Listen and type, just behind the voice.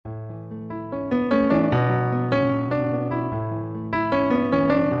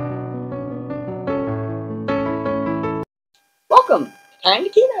Welcome to Time to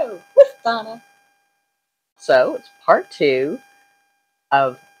Keto with Donna. So it's part 2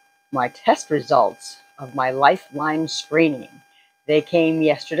 of my test results of my Lifeline screening. They came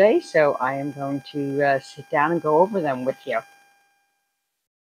yesterday, so I am going to sit down and go over them with you.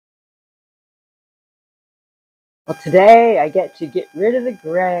 Well, today I get to get rid of the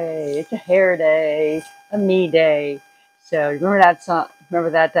gray. It's a hair day, a me day. So remember that song?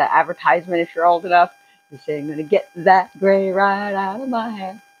 Remember that advertisement? If you're old enough, you say, "I'm going to get that gray right out of my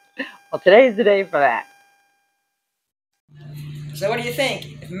hair." Well, today's the day for that. So what do you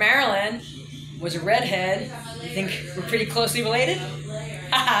think? If Marilyn was a redhead, you think we're pretty closely related?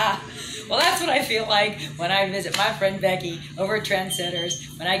 Well, that's what I feel like when I visit my friend Becky over at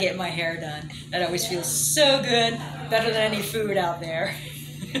Trendsetters when I get my hair done. That always feels so good, better than any food out there.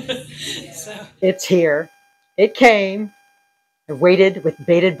 So It's here. It came. I waited with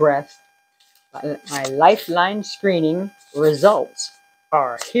bated breath. My Lifeline screening results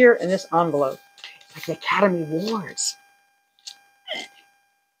are here in this envelope. It's like the Academy Awards.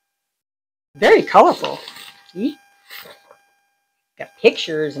 Very colorful. See? Got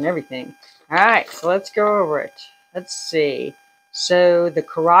pictures and everything. All right, so let's go over it. Let's see. So the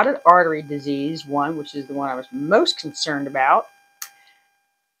carotid artery disease one, which is the one I was most concerned about,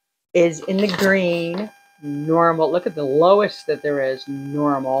 is in the green, normal. Look at the lowest that there is,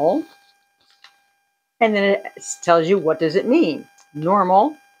 normal. And then it tells you, what does it mean?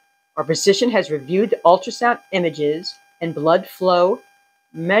 Normal. Our physician has reviewed the ultrasound images and blood flow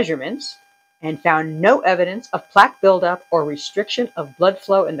measurements and found no evidence of plaque buildup or restriction of blood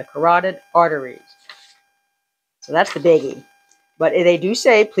flow in the carotid arteries. So that's the biggie. But they do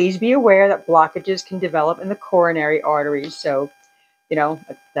say, please be aware that blockages can develop in the coronary arteries. So, you know,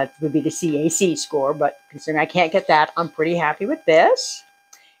 that would be the CAC score. But considering I can't get that, I'm pretty happy with this.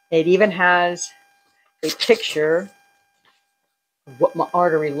 It even has a picture of what my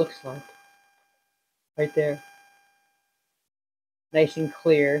artery looks like right there. Nice and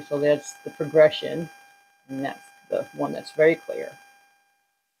clear. So that's the progression. And that's the one that's very clear.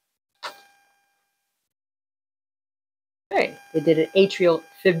 Okay, they did an atrial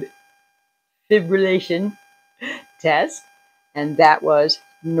fibrillation test, and that was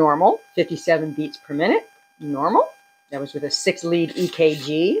normal, 57 beats per minute, normal. That was with a 6-lead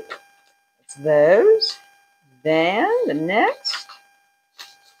EKG. That's those. Then the next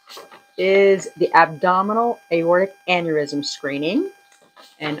is the abdominal aortic aneurysm screening,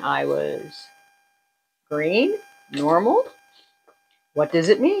 and I was green, normal. What does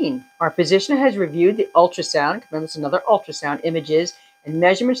it mean? Our physician has reviewed the ultrasound, remember it's another ultrasound, images and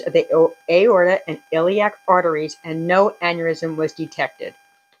measurements of the aorta and iliac arteries, and no aneurysm was detected.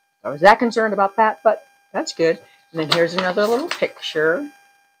 I was that concerned about that, but that's good. And then here's another little picture.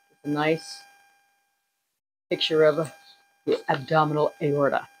 It's a nice picture of the abdominal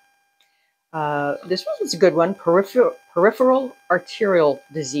aorta. This one's a good one, peripheral arterial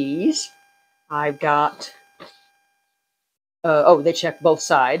disease. I've got they checked both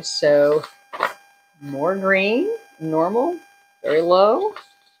sides, so more green, normal, very low.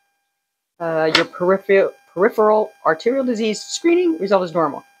 Your peripheral arterial disease screening result is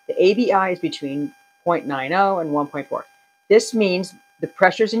normal. The ABI is between 0.90 and 1.4. This means the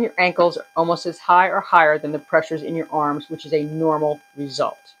pressures in your ankles are almost as high or higher than the pressures in your arms, which is a normal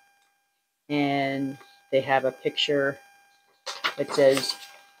result. And they have a picture that says,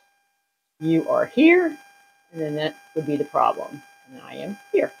 you are here, and then that would be the problem. And I am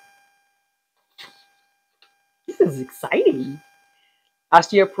here. This is exciting.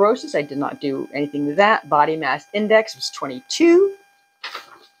 Osteoporosis, I did not do anything with that. Body mass index was 22.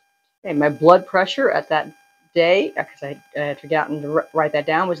 Okay, my blood pressure at that day, because I had forgotten to write that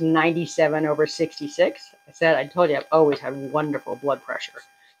down, was 97/66. I told you I've always had wonderful blood pressure.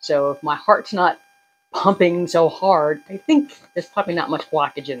 So if my heart's not pumping so hard, I think there's probably not much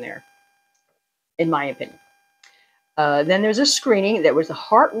blockage in there, in my opinion. Then there's a screening. There was a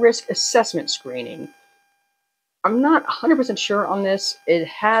heart risk assessment screening. I'm not 100% sure on this. It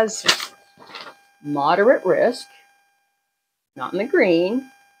has moderate risk, not in the green,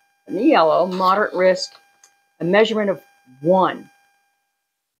 in the yellow, moderate risk, a measurement of 1,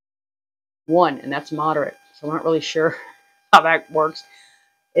 and that's moderate. So I'm not really sure how that works.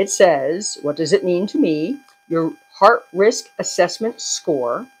 It says, what does it mean to me? Your heart risk assessment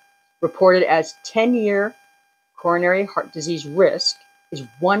score, reported as 10-year coronary heart disease risk, is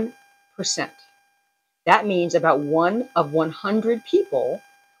 1%. That means about 1 of 100 people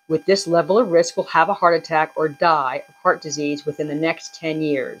with this level of risk will have a heart attack or die of heart disease within the next 10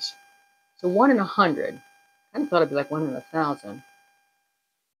 years. So 1 in 100. I thought it'd be like 1 in 1,000.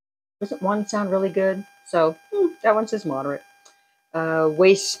 Doesn't 1 sound really good? So that one says moderate.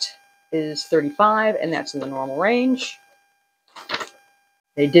 Waist is 35, and that's in the normal range.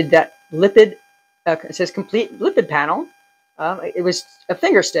 They did that lipid, it says complete lipid panel. It was a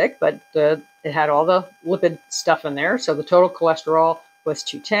finger stick, but it had all the lipid stuff in there. So the total cholesterol was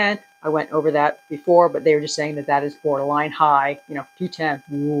 210. I went over that before, but they were just saying that that is borderline high. 210.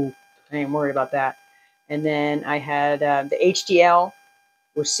 Ooh, I ain't worried about that. And then I had the HDL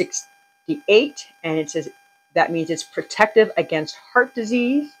was 68, and it says that means it's protective against heart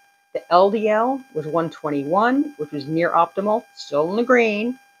disease. The LDL was 121, which was near optimal, still in the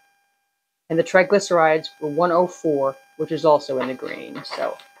green. And the triglycerides were 104, which is also in the green.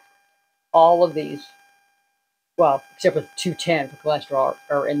 So all of these, well, except for 210 for cholesterol,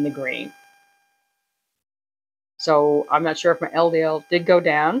 are in the green. So I'm not sure if my LDL did go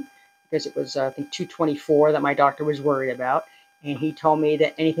down, because it was, I think, 224 that my doctor was worried about. And he told me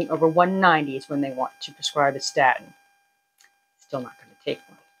that anything over 190 is when they want to prescribe a statin. Still not going to take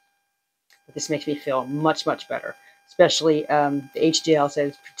one. But this makes me feel much, much better. Especially the HDL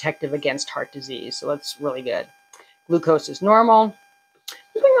says protective against heart disease. So that's really good. Glucose is normal.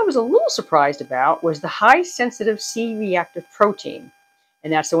 The thing I was a little surprised about was the high sensitive C-reactive protein.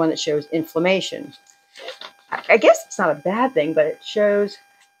 And that's the one that shows inflammation. I guess it's not a bad thing, but it shows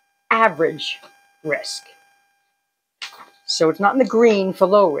average risk. So it's not in the green for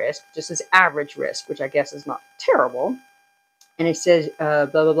low risk, just as average risk, which I guess is not terrible. And it says blah,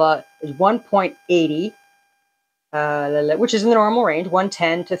 blah, blah, is 1.80, which is in the normal range,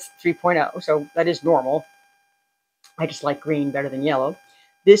 110 to 3.0. So that is normal. I just like green better than yellow.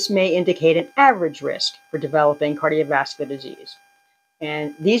 This may indicate an average risk for developing cardiovascular disease.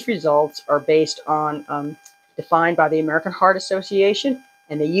 And these results are based on, defined by the American Heart Association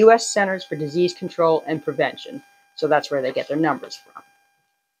and the U.S. Centers for Disease Control and Prevention. So that's where they get their numbers from.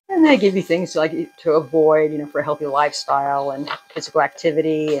 And they give you things like to avoid, for a healthy lifestyle and physical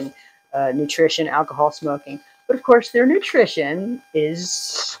activity and nutrition, alcohol, smoking. But of course, their nutrition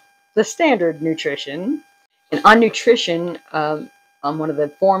is the standard nutrition. And on nutrition, on one of the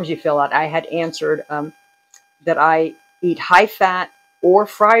forms you fill out, I had answered that I eat high fat or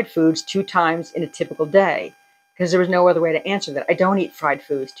fried foods 2 times in a typical day, because there was no other way to answer that. I don't eat fried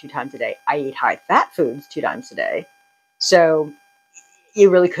foods 2 times a day. I eat high fat foods 2 times a day. So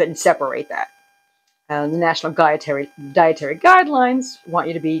you really couldn't separate that. The National Dietary Guidelines want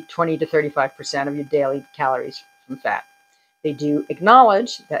you to be 20 to 35% of your daily calories from fat. They do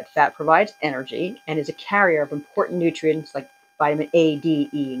acknowledge that fat provides energy and is a carrier of important nutrients like vitamin A, D,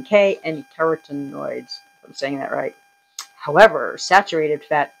 E, and K, and carotenoids, if I'm saying that right. However, saturated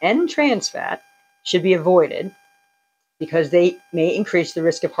fat and trans fat should be avoided because they may increase the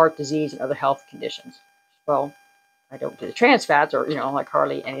risk of heart disease and other health conditions. Well, I don't do the trans fats, or, like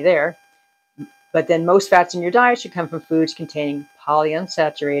hardly any there. But then most fats in your diet should come from foods containing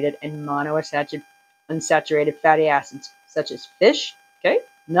polyunsaturated and monounsaturated fatty acids, such as fish, okay,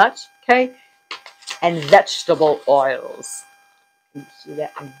 nuts, okay, and vegetable oils. You can see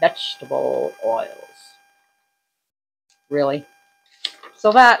that, vegetable oils. Really?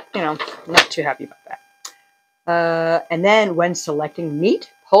 So that, not too happy about that. And then when selecting meat,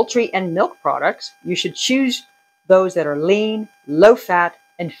 poultry, and milk products, you should choose those that are lean, low fat,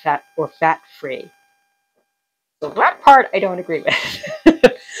 and fat-free. So that part I don't agree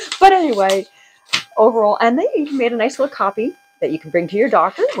with. But anyway, overall, and they even made a nice little copy that you can bring to your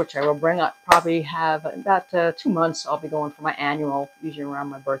doctor, which I will bring up, probably have about 2 months. I'll be going for my annual, usually around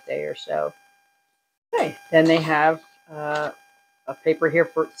my birthday or so. Okay, then they have a paper here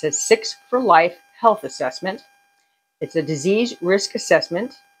it says 6 for Life Health Assessment. It's a disease risk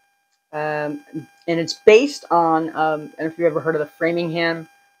assessment. And it's based on, I don't know if you've ever heard of the Framingham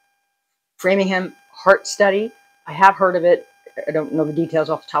Heart Study. I have heard of it. I don't know the details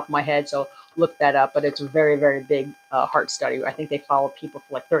off the top of my head, so look that up. But it's a very, very big heart study. I think they follow people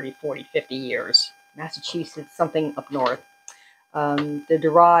for like 30, 40, 50 years. Massachusetts, something up north. They're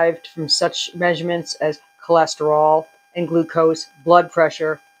derived from such measurements as cholesterol and glucose, blood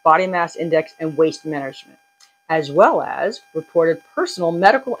pressure, body mass index, and weight management, as well as reported personal,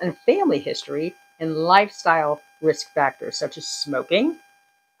 medical, and family history and lifestyle risk factors such as smoking,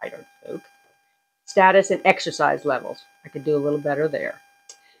 I don't smoke, status, and exercise levels. I could do a little better there.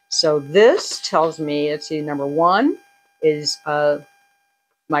 So this tells me, let's see, number 1 is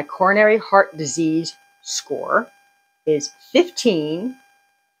my coronary heart disease score is 15,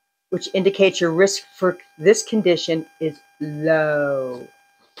 which indicates your risk for this condition is low.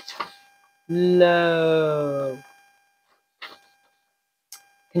 Low.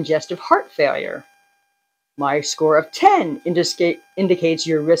 Congestive heart failure. My score of 10 indicates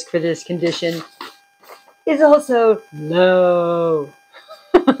your risk for this condition is also low.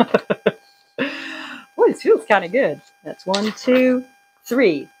 Boy, this feels kind of good. That's 1, 2,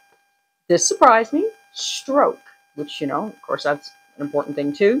 3. This surprised me. Stroke, which, of course, that's an important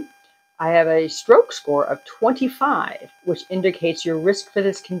thing too. I have a stroke score of 25, which indicates your risk for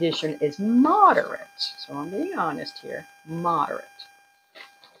this condition is moderate. So I'm being honest here, moderate.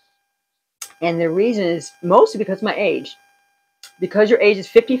 And the reason is mostly because of my age. Because your age is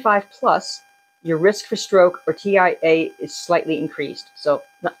 55 plus, your risk for stroke or TIA is slightly increased. So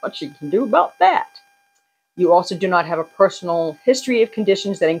not much you can do about that. You also do not have a personal history of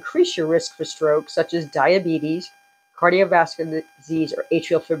conditions that increase your risk for stroke, such as diabetes, cardiovascular disease, or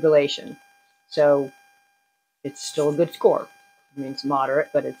atrial fibrillation. So it's still a good score. I mean, it's moderate,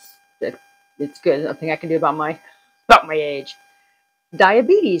 but it's good. Nothing I can do about my age.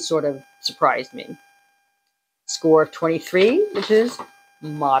 Diabetes sort of surprised me. Score of 23, which is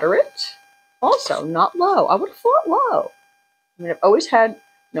moderate. Also, not low. I would have thought low. I mean, I've always had,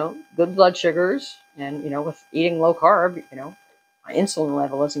 good blood sugars, and, with eating low carb, my insulin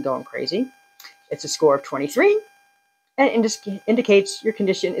level isn't going crazy. It's a score of 23, and it indicates your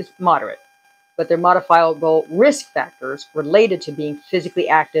condition is moderate. But they're modifiable risk factors related to being physically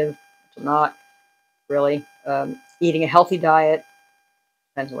active, to not really, eating a healthy diet,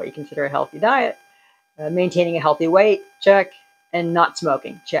 depends on what you consider a healthy diet, maintaining a healthy weight, check, and not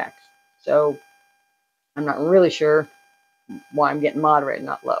smoking, check. So I'm not really sure why I'm getting moderate and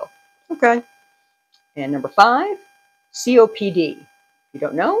not low. Okay. And number 5, COPD. If you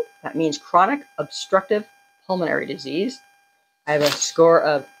don't know, that means chronic obstructive pulmonary disease. I have a score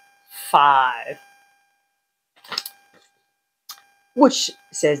of 5, which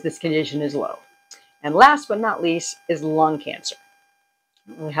says this condition is low. And last but not least is lung cancer.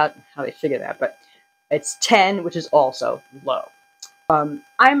 I don't know how they figure that, but it's 10, which is also low.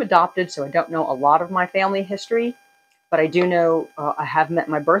 I'm adopted, so I don't know a lot of my family history, but I do know I have met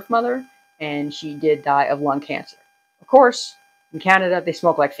my birth mother, and she did die of lung cancer. Of course, in Canada, they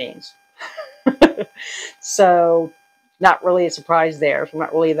smoke like fiends. So not really a surprise there. I'm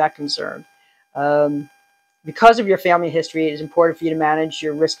not really that concerned. Because of your family history, it is important for you to manage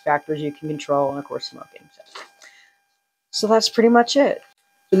your risk factors you can control, and of course, smoking. So that's pretty much it.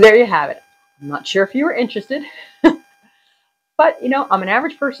 So there you have it. I'm not sure if you were interested, but I'm an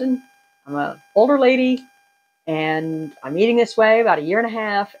average person. I'm an older lady, and I'm eating this way about a year and a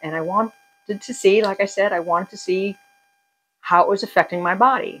half, and I wanted to see, like I said, I wanted to see how it was affecting my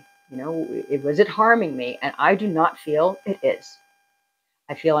body. Was it harming me? And I do not feel it is.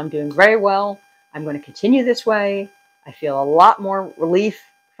 I feel I'm doing very well. I'm going to continue this way. I feel a lot more relief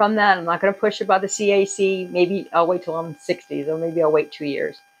from that. I'm not going to push about the CAC. Maybe I'll wait till I'm 60, or maybe I'll wait 2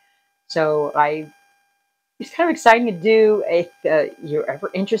 years. So it's kind of exciting to do. If you're ever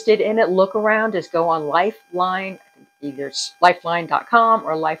interested in it, look around. Just go on Lifeline, either lifeline.com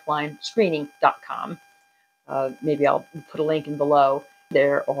or lifelinescreening.com. Maybe I'll put a link in below.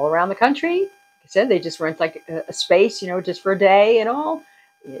 They're all around the country. Like I said, they just rent like a space, just for a day and all.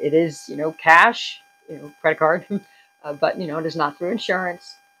 It is, cash, credit card, but, it is not through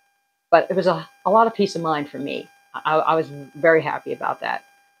insurance. But it was a lot of peace of mind for me. I was very happy about that.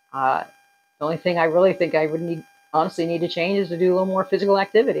 The only thing I really think I would honestly need to change is to do a little more physical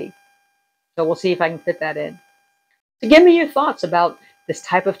activity. So we'll see if I can fit that in. So give me your thoughts about this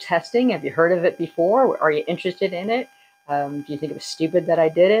type of testing. Have you heard of it before? Are you interested in it? Do you think it was stupid that I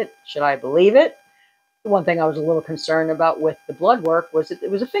did it? Should I believe it? The one thing I was a little concerned about with the blood work was that it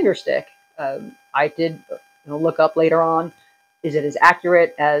was a finger stick. I did look up later on, is it as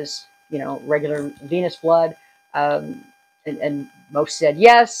accurate as regular venous blood? And most said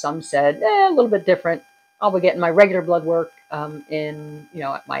yes. Some said a little bit different. I'll be getting my regular blood work in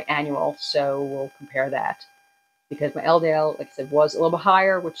at my annual, so we'll compare that. Because my LDL, like I said, was a little bit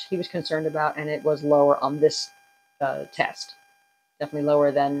higher, which he was concerned about, and it was lower on this test. Definitely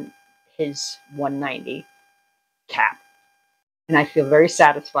lower than his 190 cap. And I feel very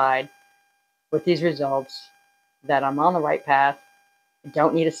satisfied with these results, that I'm on the right path. I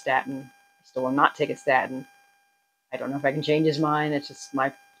don't need a statin. I still will not take a statin. I don't know if I can change his mind. It's just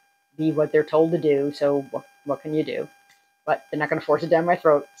might be what they're told to do. So what can you do? But they're not going to force it down my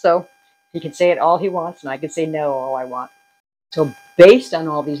throat. So he can say it all he wants, and I can say no all I want. So based on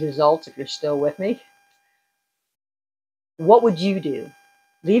all these results, if you're still with me, what would you do?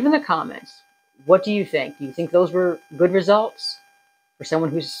 Leave in the comments. What do you think? Do you think those were good results for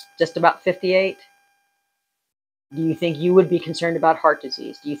someone who's just about 58? Do you think you would be concerned about heart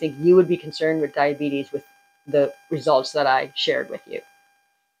disease? Do you think you would be concerned with diabetes with the results that I shared with you?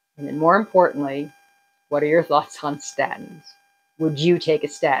 And then more importantly, what are your thoughts on statins? Would you take a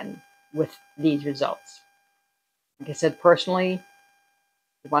statin with these results? Like I said, personally,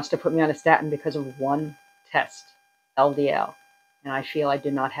 he wants to put me on a statin because of one test, LDL. And I feel I do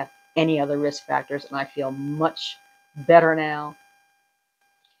not have any other risk factors, and I feel much better now.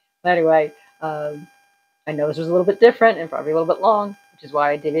 But anyway, I know this was a little bit different and probably a little bit long, which is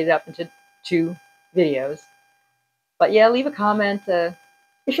why I divvied it up into 2 videos. But yeah, leave a comment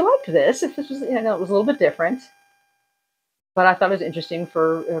if you liked this, if this was, it was a little bit different. But I thought it was interesting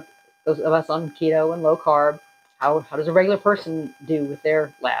for those of us on keto and low carb. How does a regular person do with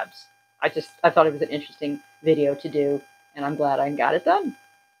their labs? I thought it was an interesting video to do, and I'm glad I got it done.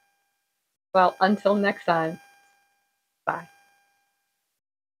 Well, until next time.